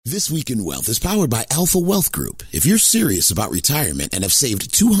This Week in Wealth is powered by Alpha Wealth Group. If you're serious about retirement and have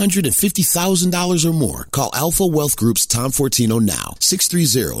saved $250,000 or more, call Alpha Wealth Group's Tom Fortino now,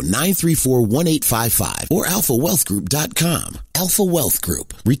 630-934-1855 or alphawealthgroup.com. Alpha Wealth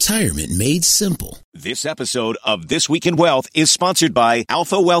Group. Retirement made simple. This episode of This Week in Wealth is sponsored by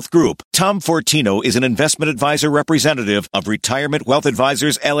Alpha Wealth Group. Tom Fortino is an investment advisor representative of Retirement Wealth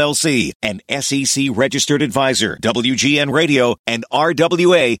Advisors, LLC, an SEC-registered advisor. WGN Radio and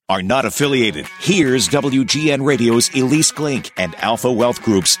RWA are not affiliated. Here's WGN Radio's Elise Glink and Alpha Wealth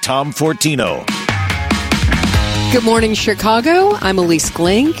Group's Tom Fortino. Good morning, Chicago. I'm Elise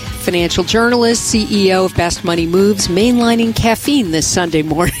Glink, financial journalist, CEO of Best Money Moves, mainlining caffeine this Sunday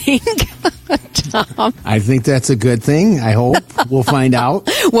morning. Tom. I think that's a good thing. I hope. We'll find out.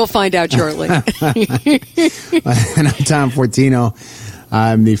 We'll find out shortly. And I'm Tom Fortino.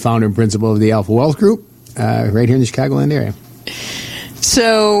 I'm the founder and principal of the Alpha Wealth Group right here in the Chicagoland area.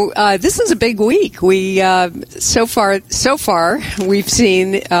 So this is a big week. We so far we've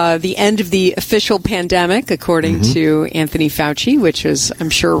seen the end of the official pandemic, according to Anthony Fauci, which is, I'm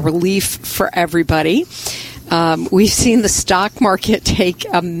sure, a relief for everybody. We've seen the stock market take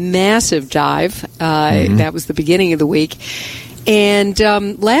a massive dive. That was the beginning of the week. And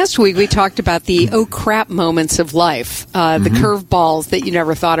last week we talked about the oh crap moments of life, the curveballs that you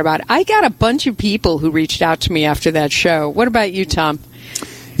never thought about. I got a bunch of people who reached out to me after that show. What about you, Tom?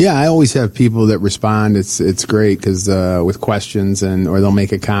 Yeah, I always have people that respond. It's great because with questions or they'll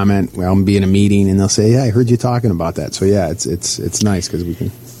make a comment. Well, I'll be in a meeting and they'll say, "Yeah, I heard you talking about that." So yeah, it's nice because we can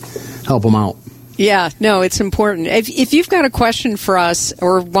help them out. Yeah, no, it's important. If you've got a question for us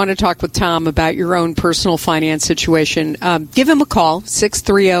or want to talk with Tom about your own personal finance situation, give him a call,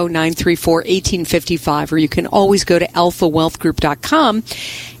 630-934-1855, or you can always go to alphawealthgroup.com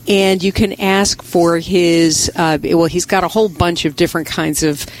and you can ask for his, he's got a whole bunch of different kinds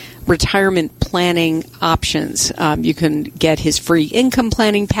of retirement planning options. You can get his free income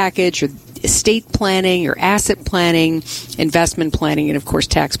planning package, or estate planning, or asset planning, investment planning, and of course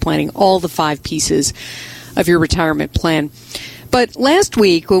tax planning, all the 5 pieces of your retirement plan. But last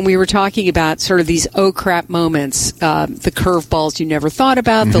week when we were talking about sort of these oh crap moments, the curveballs you never thought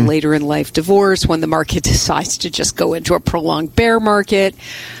about, the later in life divorce, when the market decides to just go into a prolonged bear market,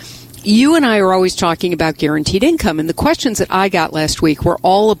 you and I are always talking about guaranteed income. And the questions that I got last week were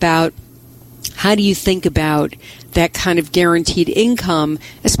all about how do you think about that kind of guaranteed income,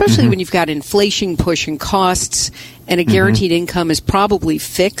 especially when you've got inflation pushing costs, and a guaranteed income is probably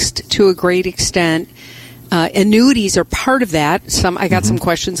fixed to a great extent. Annuities are part of that. I got some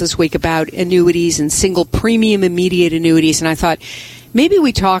questions this week about annuities and single premium immediate annuities, and I thought maybe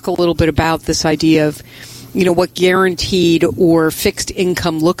we talk a little bit about this idea of, what guaranteed or fixed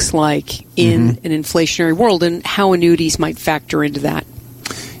income looks like in an inflationary world and how annuities might factor into that.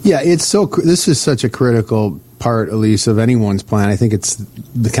 Yeah, this is such a critical part, Elise, of anyone's plan. I think it's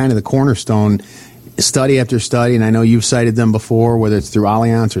the cornerstone, study after study, and I know you've cited them before, whether it's through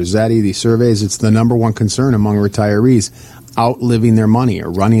Allianz or Zeti, these surveys, it's the number one concern among retirees, outliving their money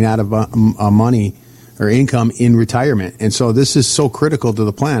or running out of money or income in retirement. And so this is so critical to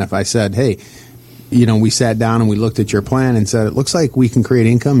the plan. If I said, hey, we sat down and we looked at your plan and said, it looks like we can create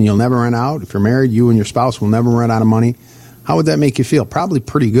income and you'll never run out. If you're married, you and your spouse will never run out of money. How would that make you feel? Probably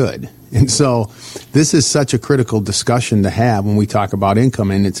pretty good. And so this is such a critical discussion to have when we talk about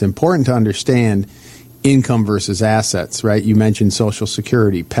income. And it's important to understand income versus assets, right? You mentioned Social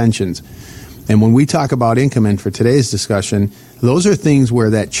Security, pensions. And when we talk about income, and for today's discussion, those are things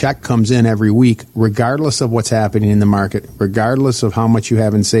where that check comes in every week, regardless of what's happening in the market, regardless of how much you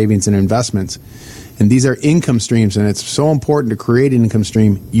have in savings and investments. And these are income streams, and it's so important to create an income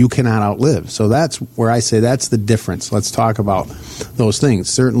stream you cannot outlive. So that's where I say that's the difference. Let's talk about those things.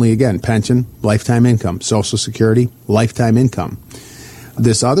 Certainly, again, pension, lifetime income, Social Security, lifetime income.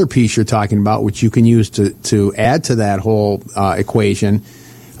 This other piece you're talking about, which you can use to add to that whole equation,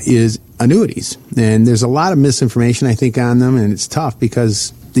 is annuities. And there's a lot of misinformation, I think, on them, and it's tough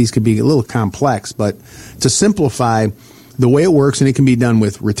because these could be a little complex. But to simplify, the way it works, and it can be done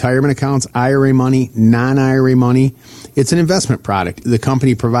with retirement accounts, IRA money, non-IRA money, it's an investment product. The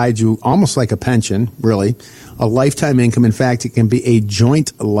company provides you almost like a pension, really, a lifetime income. In fact, it can be a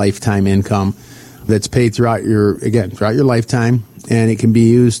joint lifetime income that's paid throughout your lifetime, and it can be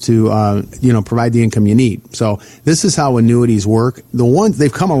used to provide the income you need. So this is how annuities work. The ones,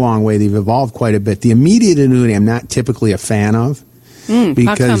 they've come a long way. They've evolved quite a bit. The immediate annuity I'm not typically a fan of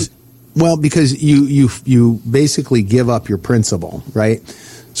because you basically give up your principal, right?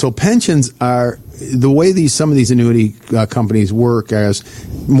 So pensions are the way some of these annuity companies work as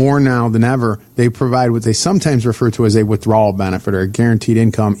more now than ever. They provide what they sometimes refer to as a withdrawal benefit or a guaranteed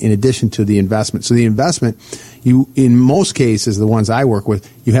income in addition to the investment. So the investment, in most cases, the ones I work with,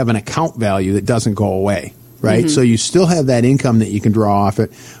 you have an account value that doesn't go away, right? So you still have that income that you can draw off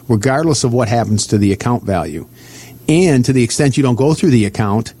it, regardless of what happens to the account value. And to the extent you don't go through the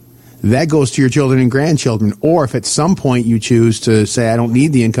account, that goes to your children and grandchildren. Or if at some point you choose to say, I don't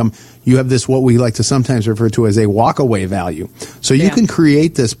need the income, you have this, what we like to sometimes refer to as a walk-away value. So you can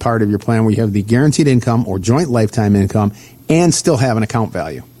create this part of your plan where you have the guaranteed income or joint lifetime income and still have an account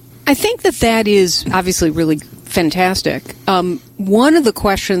value. I think that is obviously really fantastic. One of the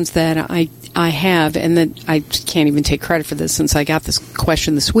questions that I have, and that I can't even take credit for this since I got this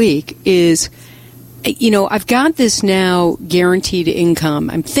question this week, is, I've got this now guaranteed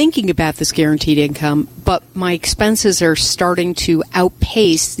income. I'm thinking about this guaranteed income, but my expenses are starting to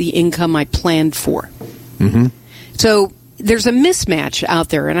outpace the income I planned for. So there's a mismatch out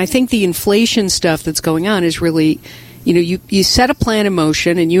there, and I think the inflation stuff that's going on is really, you set a plan in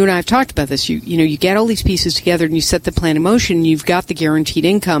motion, and you and I have talked about this. You get all these pieces together, and you set the plan in motion, and you've got the guaranteed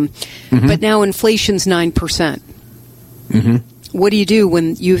income, but now inflation's 9%. What do you do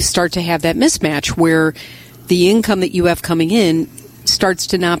when you start to have that mismatch where the income that you have coming in starts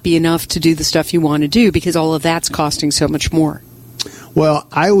to not be enough to do the stuff you want to do because all of that's costing so much more? Well,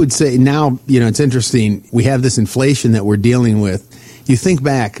 I would say now, it's interesting. We have this inflation that we're dealing with. You think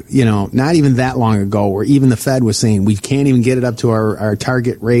back, not even that long ago where even the Fed was saying we can't even get it up to our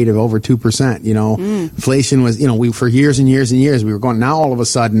target rate of over 2%. Inflation was, for years and years and years we were going. Now all of a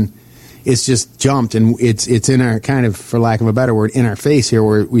sudden, it's just jumped, and it's in our kind of, for lack of a better word, in our face here,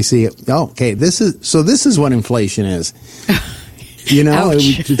 where we see, this is what inflation is. For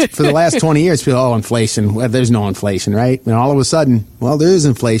the last 20 years, people, inflation. Well, there's no inflation, right? And all of a sudden, there is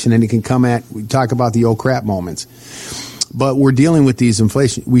inflation, and it can come we talk about the oh crap moments. But we're dealing with these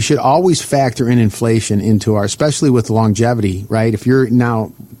inflation. We should always factor in inflation into especially with longevity, right? If you're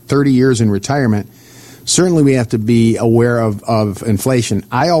now 30 years in retirement, certainly we have to be aware of inflation.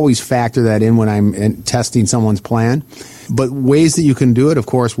 I always factor that in when I'm testing someone's plan. But ways that you can do it, of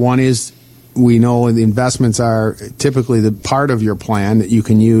course, one is we know the investments are typically the part of your plan that you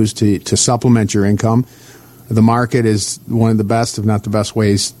can use to supplement your income. The market is one of the best, if not the best,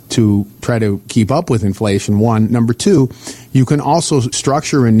 ways to try to keep up with inflation, one. Number two, you can also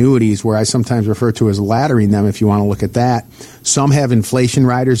structure annuities, where I sometimes refer to as laddering them, if you want to look at that. Some have inflation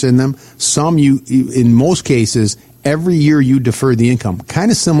riders in them. Some, in most cases, every year you defer the income. Kind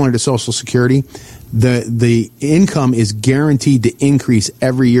of similar to Social Security. The income is guaranteed to increase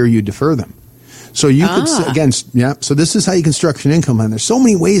every year you defer them. So you could, so this is how you can structure an income plan. There's so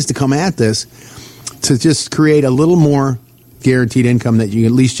many ways to come at this, to just create a little more guaranteed income that you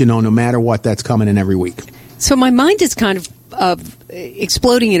at least no matter what, that's coming in every week. So my mind is kind of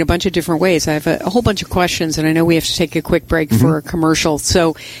exploding in a bunch of different ways. I have a whole bunch of questions, and I know we have to take a quick break for a commercial,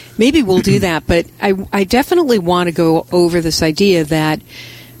 so maybe we'll do that. But I definitely want to go over this idea that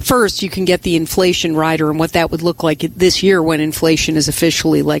first you can get the inflation rider and what that would look like this year when inflation is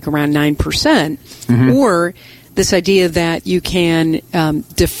officially like around 9%, or this idea that you can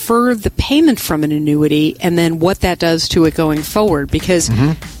defer the payment from an annuity and then what that does to it going forward. Because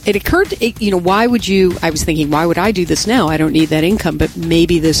it occurred, why would I do this now? I don't need that income, but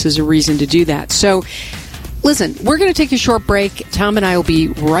maybe this is a reason to do that. So, listen, we're going to take a short break. Tom and I will be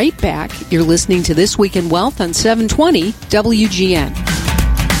right back. You're listening to This Week in Wealth on 720 WGN.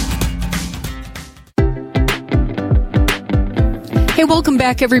 Hey, welcome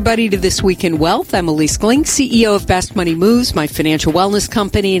back, everybody, to This Week in Wealth. I'm Elise Glink, CEO of Best Money Moves, my financial wellness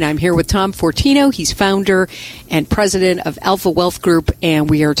company, and I'm here with Tom Fortino. He's founder and president of Alpha Wealth Group, and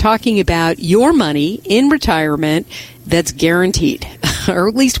we are talking about your money in retirement that's guaranteed, or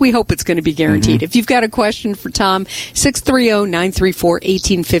at least we hope it's going to be guaranteed. If you've got a question for Tom,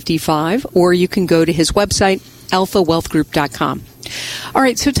 630-934-1855, or you can go to his website, alphawealthgroup.com. All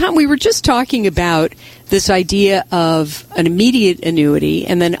right, so Tom, we were just talking about this idea of an immediate annuity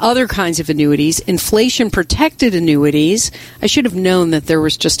and then other kinds of annuities, inflation-protected annuities. I should have known that there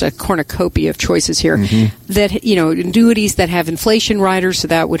was just a cornucopia of choices here. That, annuities that have inflation riders, so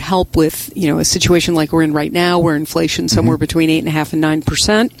that would help with, a situation like we're in right now where inflation's somewhere between 8.5% and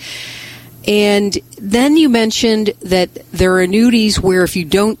 9%. And then you mentioned that there are annuities where if you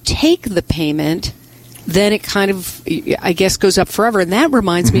don't take the payment, then it kind of, I guess, goes up forever. And that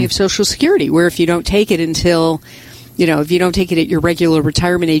reminds me of Social Security, where if you don't take it until, if you don't take it at your regular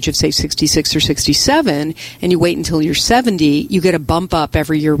retirement age of, say, 66 or 67, and you wait until you're 70, you get a bump up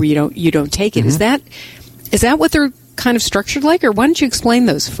every year where you don't take it. Is that what they're kind of structured like? Or why don't you explain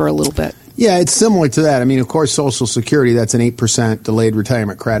those for a little bit? Yeah, it's similar to that. I mean, of course, Social Security, that's an 8% delayed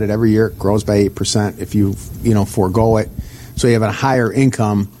retirement credit. Every year it grows by 8% if you forego it. So you have a higher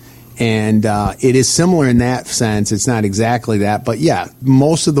income. And it is similar in that sense. It's not exactly that. But, yeah,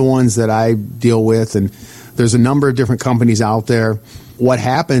 most of the ones that I deal with, and there's a number of different companies out there, what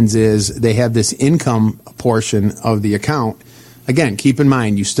happens is they have this income portion of the account. Again, keep in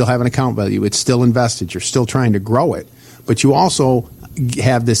mind, you still have an account value. It's still invested. You're still trying to grow it. But you also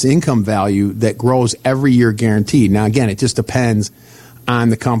have this income value that grows every year guaranteed. Now, again, it just depends on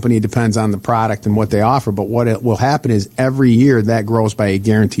the company, depends on the product and what they offer. But what it will happen is every year that grows by a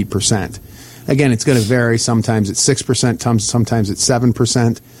guaranteed percent. Again, it's going to vary. Sometimes it's 6%, sometimes it's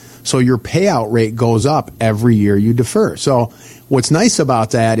 7%. So your payout rate goes up every year you defer. So what's nice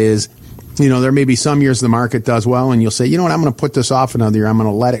about that is, there may be some years the market does well and you'll say, you know what, I'm going to put this off another year. I'm going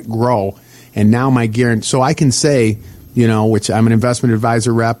to let it grow. And now my guarantee, so I can say, which I'm an investment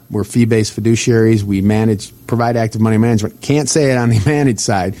advisor rep. We're fee-based fiduciaries. We provide active money management. Can't say it on the managed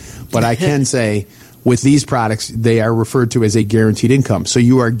side, but I can say with these products, they are referred to as a guaranteed income. So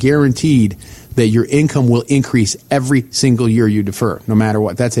you are guaranteed that your income will increase every single year you defer, no matter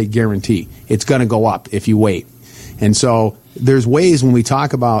what. That's a guarantee. It's going to go up if you wait. And so there's ways when we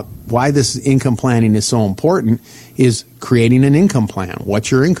talk about why this income planning is so important is creating an income plan. What's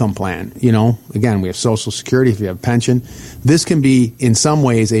your income plan? Again, we have Social Security if you have a pension. This can be in some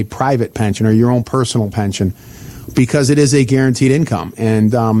ways a private pension or your own personal pension because it is a guaranteed income.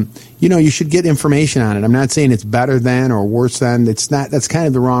 And, you should get information on it. I'm not saying it's better than or worse than. It's not. That's kind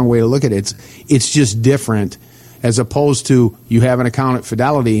of the wrong way to look at it. It's just different as opposed to you have an account at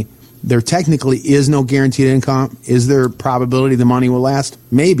Fidelity. There technically is no guaranteed income. Is there probability the money will last?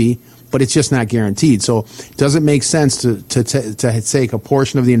 Maybe, but it's just not guaranteed. So does it make sense to take a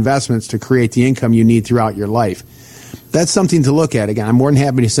portion of the investments to create the income you need throughout your life? That's something to look at. Again, I'm more than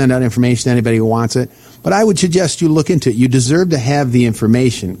happy to send out information to anybody who wants it, but I would suggest you look into it. You deserve to have the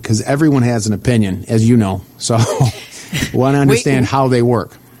information because everyone has an opinion, as you know. So we want to understand how they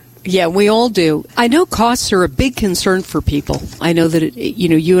work. Yeah, we all do. I know costs are a big concern for people. I know that,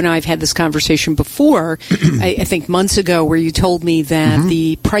 you and I have had this conversation before, I think months ago, where you told me that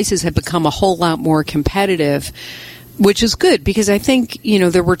the prices have become a whole lot more competitive, which is good because I think,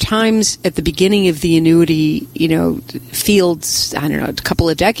 there were times at the beginning of the annuity, fields, a couple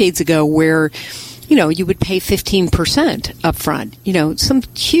of decades ago where you would pay 15% up front. Some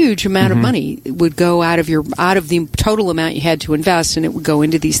huge amount of money would go out of the total amount you had to invest, and it would go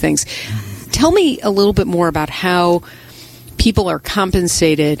into these things. Tell me a little bit more about how people are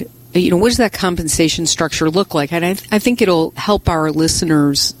compensated. What does that compensation structure look like? And I think it'll help our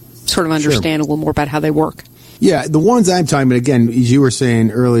listeners sort of understand a little more about how they work. Yeah, the ones I'm talking about, again, as you were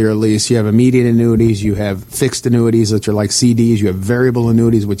saying earlier, Elise, you have immediate annuities, you have fixed annuities, which are like CDs, you have variable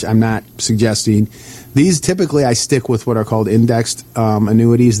annuities, which I'm not suggesting. These typically I stick with what are called indexed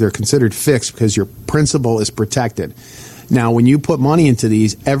annuities. They're considered fixed because your principal is protected. Now, when you put money into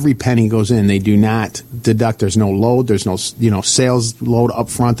these, every penny goes in. They do not deduct. There's no load. There's no sales load up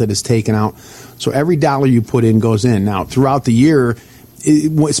front that is taken out. So every dollar you put in goes in. Now, throughout the year,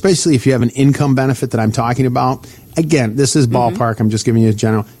 especially if you have an income benefit that I'm talking about, again, this is ballpark. I'm just giving you a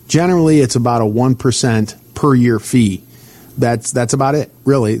general. Generally, it's about a 1% per year fee. That's about it,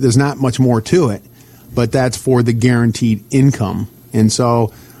 really. There's not much more to it, but that's for the guaranteed income. And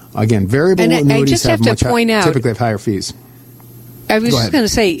so, again, variable annuities typically have higher fees. I was just going to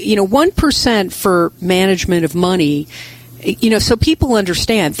say, 1% for management of money, so people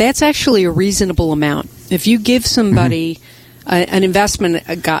understand that's actually a reasonable amount. If you give somebody an investment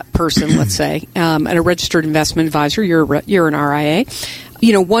person, let's say, and a registered investment advisor, you're an RIA,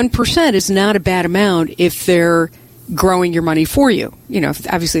 1% is not a bad amount if they're growing your money for you.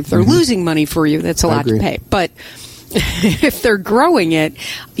 Obviously if they're losing money for you, that's a lot to pay. But if they're growing it,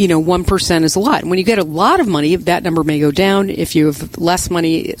 1% is a lot. And when you get a lot of money, that number may go down. If you have less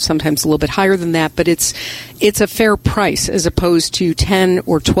money, sometimes a little bit higher than that. But it's a fair price as opposed to 10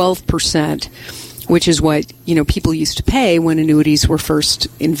 or 12%. Which is what, people used to pay when annuities were first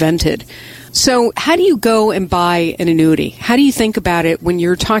invented. So how do you go and buy an annuity? How do you think about it when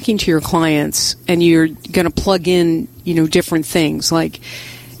you're talking to your clients and you're going to plug in, different things like,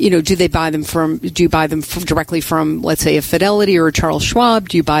 do you buy them directly from, let's say, a Fidelity or a Charles Schwab?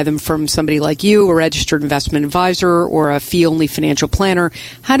 Do you buy them from somebody like you, a registered investment advisor or a fee-only financial planner?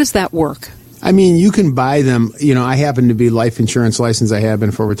 How does that work? I mean, you can buy them. I happen to be life insurance licensed. I have been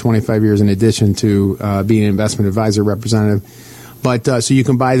for over 25 years in addition to being an investment advisor representative. But so you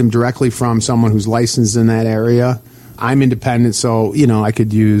can buy them directly from someone who's licensed in that area. I'm independent, so, I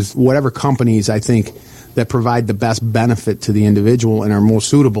could use whatever companies I think that provide the best benefit to the individual and are most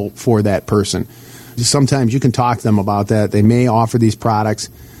suitable for that person. Sometimes you can talk to them about that. They may offer these products.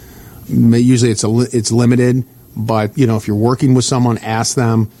 Usually it's limited, but if you're working with someone, ask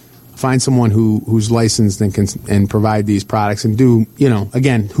them. Find someone who's licensed and provide these products, and do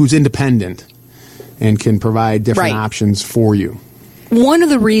again, who's independent and can provide different options for you. One of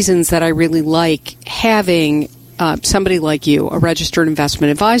the reasons that I really like having somebody like you, a registered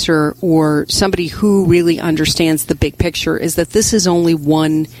investment advisor, or somebody who really understands the big picture, is that this is only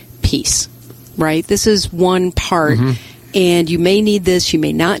one piece, right? This is one part. And you may need this, you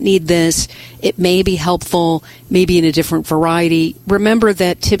may not need this. It may be helpful, maybe in a different variety. Remember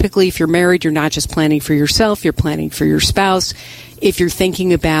that typically if you're married, you're not just planning for yourself, you're planning for your spouse. If you're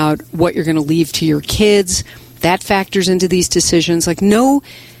thinking about what you're going to leave to your kids, that factors into these decisions.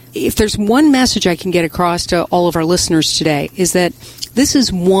 If there's one message I can get across to all of our listeners today, is that this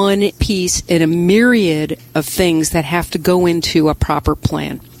is one piece in a myriad of things that have to go into a proper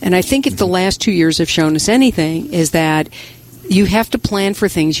plan. And I think if the last 2 years have shown us anything, is that you have to plan for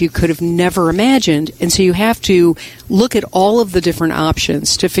things you could have never imagined. And so you have to look at all of the different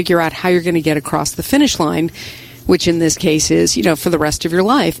options to figure out how you're going to get across the finish line, which in this case is, for the rest of your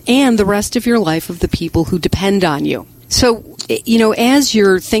life and the rest of your life of the people who depend on you. So, as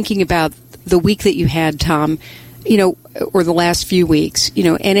you're thinking about the week that you had, Tom, or the last few weeks,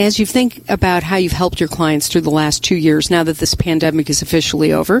 and as you think about how you've helped your clients through the last 2 years, now that this pandemic is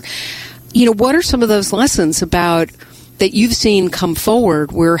officially over, what are some of those lessons that you've seen come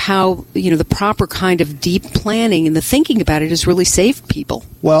forward where how, the proper kind of deep planning and the thinking about it has really saved people?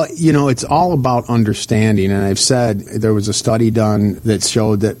 Well, it's all about understanding. And I've said there was a study done that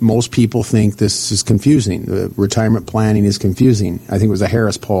showed that most people think this is confusing. The retirement planning is confusing. I think it was a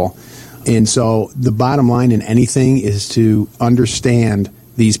Harris poll. And so the bottom line in anything is to understand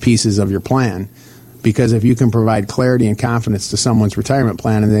these pieces of your plan. Because if you can provide clarity and confidence to someone's retirement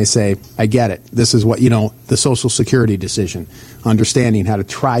plan and they say, I get it, this is what, the Social Security decision, understanding how to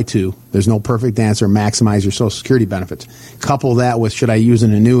try to, there's no perfect answer, maximize your Social Security benefits. Couple that with, should I use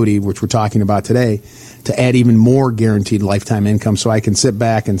an annuity, which we're talking about today, to add even more guaranteed lifetime income so I can sit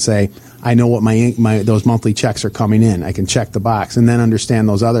back and say, I know what my those monthly checks are coming in. I can check the box and then understand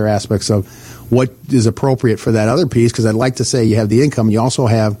those other aspects of what is appropriate for that other piece. Because I'd like to say you have the income, you also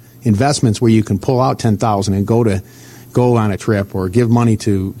have investments where you can pull out $10,000 and go on a trip or give money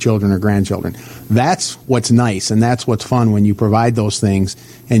to children or grandchildren. That's what's nice, and that's what's fun when you provide those things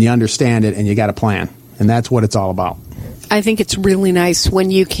and you understand it and you got a plan. And that's what it's all about. I think it's really nice when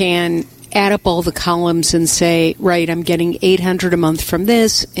you can add up all the columns and say, right, I'm getting $800 a month from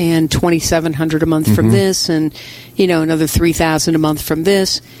this and $2,700 a month from this and, another $3,000 a month from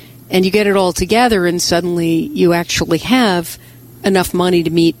this. And you get it all together and suddenly you actually have enough money to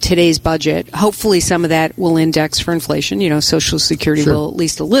meet today's budget. Hopefully some of that will index for inflation. Social Security will at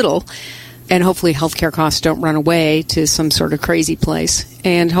least a little. And hopefully healthcare costs don't run away to some sort of crazy place.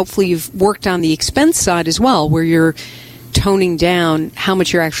 And hopefully you've worked on the expense side as well, where you're toning down how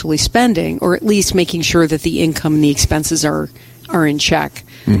much you're actually spending, or at least making sure that the income and the expenses are in check.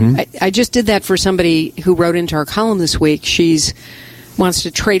 I just did that for somebody who wrote into our column this week. She's wants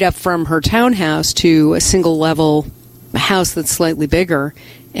to trade up from her townhouse to a single level house that's slightly bigger,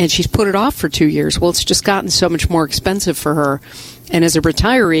 and she's put it off for 2 years. Well, it's just gotten so much more expensive for her, and as a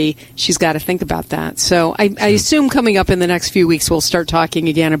retiree, she's got to think about that. So I assume coming up in the next few weeks we'll start talking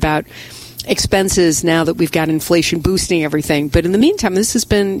again about expenses now that we've got inflation boosting everything. But in the meantime, this has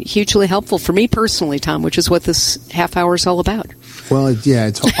been hugely helpful for me personally, Tom, which is what this half hour is all about. Well,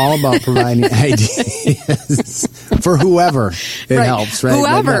 it's all about providing ideas for whoever it helps, right?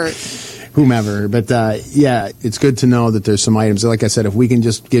 Whomever. But, it's good to know that there's some items. Like I said, if we can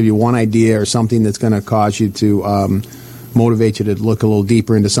just give you one idea or something that's going to cause you to motivate you to look a little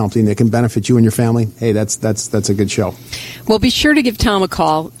deeper into something that can benefit you and your family, hey, that's a good show. Well, be sure to give Tom a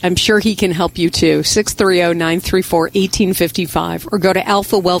call. I'm sure he can help you too. 630-934-1855 or go to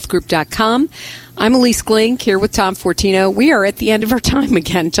alphawealthgroup.com. I'm Elise Glink here with Tom Fortino. We are at the end of our time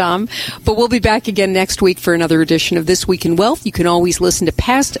again, Tom, but we'll be back again next week for another edition of This Week in Wealth. You can always listen to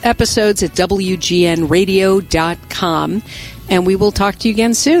past episodes at WGNradio.com, and we will talk to you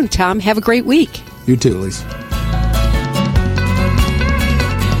again soon. Tom, have a great week. You too, Elise.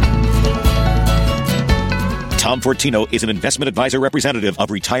 Tom Fortino is an investment advisor representative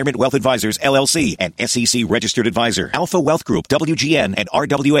of Retirement Wealth Advisors, LLC, and SEC registered advisor. Alpha Wealth Group, WGN, and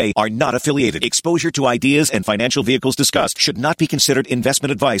RWA are not affiliated. Exposure to ideas and financial vehicles discussed should not be considered investment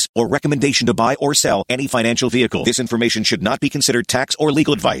advice or recommendation to buy or sell any financial vehicle. This information should not be considered tax or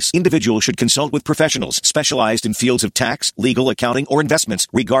legal advice. Individuals should consult with professionals specialized in fields of tax, legal, accounting, or investments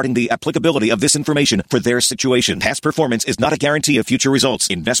regarding the applicability of this information for their situation. Past performance is not a guarantee of future results.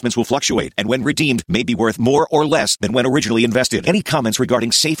 Investments will fluctuate and when redeemed may be worth more or less than when originally invested. Any comments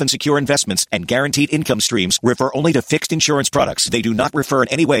regarding safe and secure investments and guaranteed income streams refer only to fixed insurance products. They do not refer in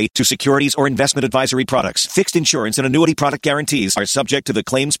any way to securities or investment advisory products. Fixed insurance and annuity product guarantees are subject to the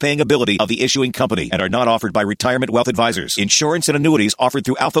claims paying ability of the issuing company and are not offered by Retirement Wealth Advisors. Insurance and annuities offered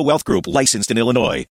through Alpha Wealth Group, licensed in Illinois.